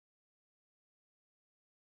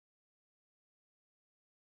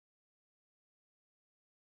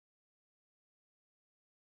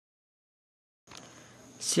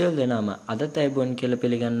සියලු දෙනාම අදත් අයබෝන් කියලා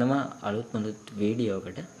පිළිගන්නවා අලුත්ම වීඩියෝ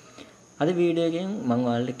එකකට. අද වීඩියෝ එකෙන් මම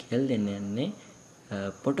ඔයාලට කියලා දෙන්න යන්නේ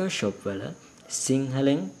Photoshop වල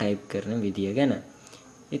සිංහලෙන් ටයිප් කරන විදිය ගැන.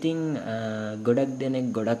 ඉතින් ගොඩක් දෙනෙක්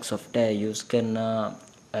ගොඩක් software use කරන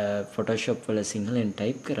Photoshop වල සිංහලෙන්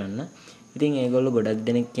ටයිප් කරන්න. ඉතින් ඒගොල්ලෝ ගොඩක්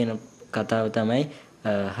දෙනෙක් කියන කතාව තමයි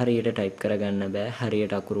හරියට ටයිප් කරගන්න බෑ,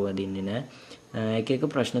 හරියට අකුරු වදින්නේ නැහැ. එක එක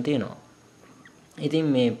ප්‍රශ්න තියෙනවා. ඉතින්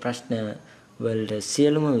මේ ප්‍රශ්න වලට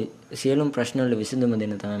සියලුම ප්‍රශ්න වල විසඳුම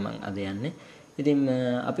දෙන්න තමයි මම අද යන්නේ. ඉතින්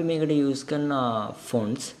අපි මේකට use කරන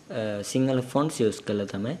fonts සිංහල fonts use කරලා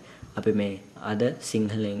තමයි අපි මේ අද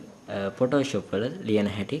සිංහලෙන් Photoshop වල ලියන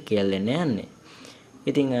හැටි කියලා දෙන්න යන්නේ.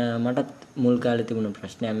 ඉතින් මටත් මුල් කාලේ තිබුණ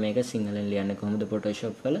ප්‍රශ්නයක් මේක සිංහලෙන් ලියන්නේ කොහොමද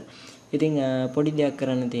Photoshop වල. ඉතින් පොඩි දෙයක්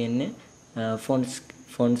කරන්න තියෙන්නේ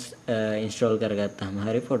fonts install කරගත්තාම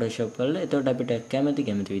හරි Photoshop වල එතකොට අපිට කැමති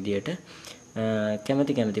විදියට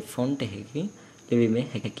කැමති font එකකින් ලිවීමේ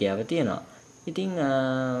හැකියාව තියෙනවා. ඉතින්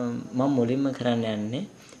මම මුලින්ම කරන්න යන්නේ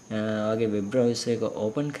ඔයගේ web browser එක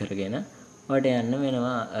open කරගෙන ඔයාලට යන්න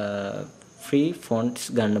වෙනවා free fonts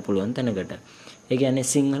ගන්න පුළුවන් තැනකට. ඒ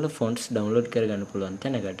කියන්නේ සිංහල fonts download කරගන්න පුළුවන්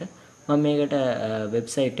තැනකට. මම මේකට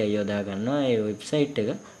website එක යොදා ගන්නවා. ඒ website එක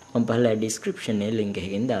මම පහළ description එකේ link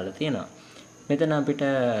එකකින් දාලා තියෙනවා. මෙතන අපිට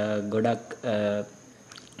ගොඩක්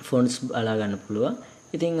fonts බලා ගන්න පුළුවන්.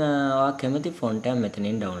 ඉතින් ඔයා කැමති font එක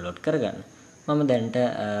මෙතනින් download කරගන්න. මම දැන්ට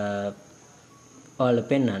ඔයාලට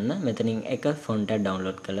පෙන්නන්න මෙතනින් එක font එක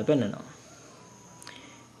download කරලා පෙන්නනවා.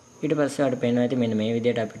 ඊට පස්සේ ඔයාලට පේනවා ඇති මෙන්න මේ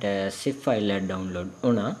විදිහට අපිට zip file එක download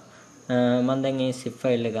වුණා. මම දැන් මේ zip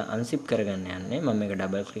file එක unzip කරගන්න යන්නේ. මම මේක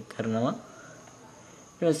double click කරනවා.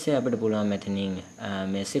 ඊට පස්සේ අපිට පුළුවන් මෙතනින්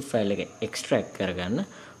මේ zip file එක extract කරගන්න.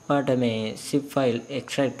 ඔයාලට මේ zip file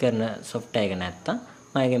extract කරන software එක නැත්තම්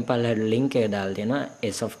මම එකෙන් පල්ලෙහාට link එක දාලා තියෙනවා.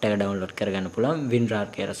 ඒ software එක download කරගන්න පුළුවන් WinRAR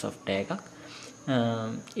කියලා software එකක්.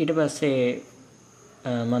 ඊට පස්සේ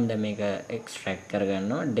මම දැන් මේක extract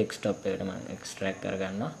කරගන්නවා. desktop එකට මම extract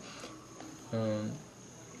කරගන්නවා.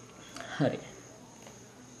 හරි.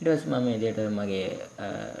 ඊට පස්සේ මම මේ විදිහට මගේ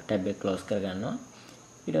tab එක close කරගන්නවා.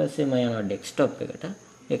 ඊට පස්සේ මම යනවා desktop එකට.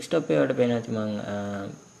 desktop එකට පේනවා ඇති මම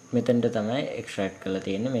මෙතනට තමයි extract කරලා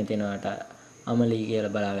තියෙන්නේ. මේ තියෙනවාට අමලි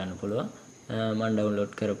කියලා බලා ගන්න පුළුවන්. මම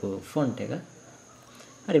download කරපු font එක.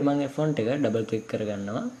 හරි මම මේ font එක double click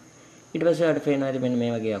කරගන්නවා. ඊට පස්සේ ඔයාලට පේනවා ඇති මෙන්න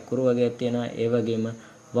මේ වගේ අකුරු වගේක් තියෙනවා. ඒ වගේම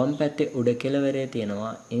වම් පැත්තේ උඩ කෙළවරේ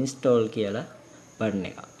තියෙනවා install කියලා බටන්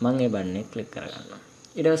එක. මම ඒ බටන් එක click කරගන්නවා.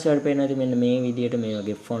 ඊට පස්සේ ඔයාලට පේනවා ඇති මෙන්න මේ විදිහට මේ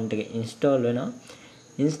වගේ font එක install වෙනවා.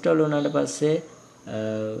 install වුණාට පස්සේ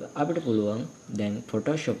අපිට පුළුවන් දැන්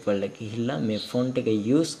Photoshop වල ගිහිල්ලා මේ font එක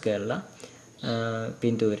use කරලා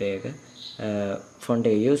පින්තූරයක font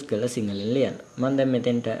එක use කරලා සිංහලෙන් ලියන්න. මම දැන්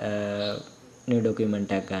මෙතෙන්ට new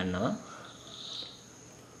document එකක් ගන්නවා.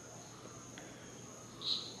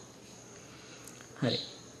 හරි.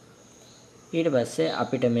 ඊට පස්සේ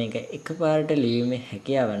අපිට මේක එකපාරට ලියීමේ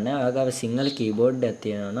හැකියාවක් නැහැ. ඔයාගාව සිංහල keyboard එකක්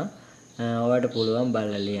තියෙනවා නම් ඔයාලට පුළුවන්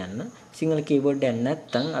බලලා ලියන්න. සිංහල keyboard එකක්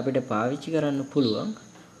නැත්නම් අපිට පාවිච්චි කරන්න පුළුවන්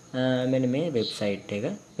මෙන්න මේ website එක.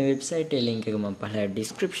 මේ website එකේ link එක මම පහළ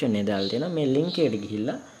description එකේ දාලා තියෙනවා. මේ link එකට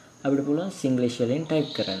ගිහිල්ලා අපිට පුළුවන් English වලින්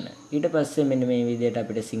type කරන්න. ඊට පස්සේ මෙන්න මේ විදිහට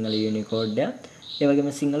අපිට සිංහල Unicode එකක්, ඒ වගේම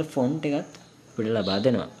සිංහල font එකත් අපිට ලබා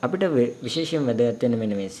දෙනවා. අපිට විශේෂයෙන් වැදගත් වෙන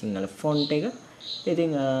මෙන්න මේ සිංහල font එක.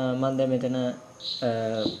 ඉතින් මම දැන් මෙතන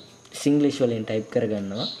English වලින් type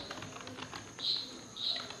කරගන්නවා.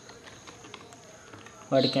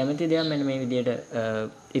 ඔයාලට කැමති දේ මෙන්න මේ විදිහට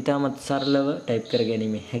ඉතාමත් සරලව type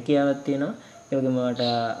කරගැනීමේ හැකියාවක් තියෙනවා. ඒ වගේම ඔයාලට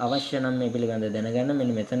අවශ්‍ය නම් මේ පිළිබඳව දැනගන්න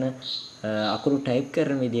මෙන්න මෙතන අකුරු type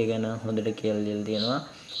කරන විදිය ගැන හොඳට කියලා දීලා තියෙනවා.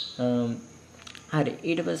 හරි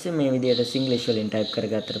ඊට පස්සේ මේ විදිහට English වලින් type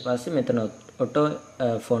කරගත්තට පස්සේ මෙතන auto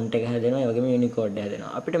font එක හැදෙනවා. ඒ වගේම Unicode එක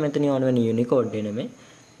හැදෙනවා. අපිට මෙතන ඕන වෙන්නේ Unicode එක නෙමෙයි.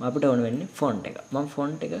 අපිට ඕන වෙන්නේ font එක. මම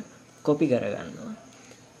font එක copy කරගන්නවා.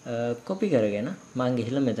 copy කරගෙන මම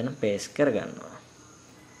ගිහිල්ලා මෙතන paste කරගන්නවා.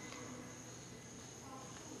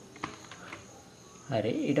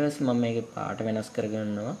 හරි ඊට පස්සේ මම මේකේ පාට වෙනස්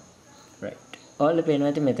කරගන්නවා. right. ඔයාලට පේනවා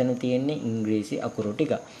ඇති මෙතන තියෙන්නේ ඉංග්‍රීසි අකුරු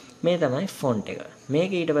ටික. මේ තමයි font එක.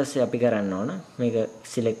 මේක ඊට පස්සේ අපි කරන්න ඕන මේක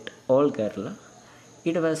select all කරලා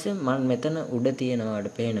ඊට පස්සේ මම මෙතන උඩ තියෙනවාට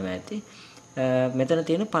පේනවා ඇති මෙතන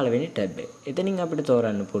තියෙන පළවෙනි tab එක. එතනින් අපිට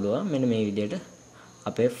තෝරන්න පුළුවන් මෙන්න මේ විදිහට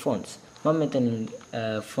අපේ fonts. මම මෙතන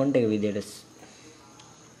font එක විදිහට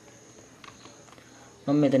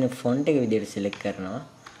font එක විදිහට select කරනවා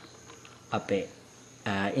අපේ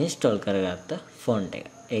install කරගත්ත font එක.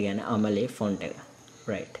 ඒ කියන්නේ අමලේ font එක.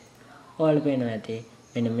 right. ඔයාලට පේනවා ඇති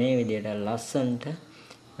මෙන්න මේ විදිහට ලස්සනට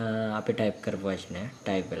අපි type කරපු වචනය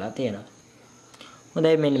type වෙලා තියෙනවා.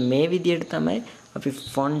 හොඳයි මෙන්න මේ විදිහට තමයි අපි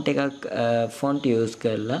ෆොන්ට් යූස්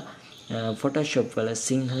කරලා Photoshop වල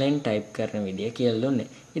සිංහලෙන් ටයිප් කරන විදිය කියලා දුන්නේ.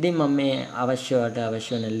 ඉතින් මම මේ අවශ්‍ය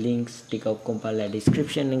වෙන links ටික ඔක්කොම පල්ලා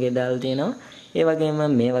description එකේ දාලා තියෙනවා. ඒ වගේම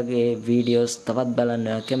මේ වගේ videos තවත් බලන්න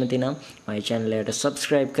කැමති නම් my channel එකට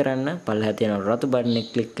subscribe කරන්න. පල්ලා තියෙන රතු බටන් එක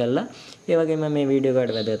click කරලා ඒ වගේම මේ වීඩියෝ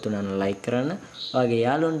එකට වැදගත් වුණා නම් like කරන්න. ඔයාගේ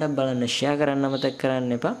යාළුවන්ට බලන්න share කරන්න අමතක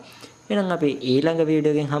කරන්න එපා. එහෙනම් අපි ඊළඟ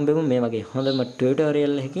වීඩියෝ එකෙන් හම්බෙමු මේ වගේ හොඳම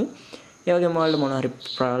ටියුටෝරියල් එකකින්. ඒ වගේම ඔයාලට මොන හරි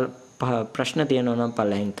ප්‍රශ්න තියෙනවා නම්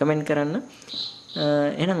පල්ලෙන් කමෙන්ට් කරන්න.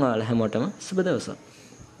 එහෙනම් ඔයාලා හැමෝටම සුබ දවසක්.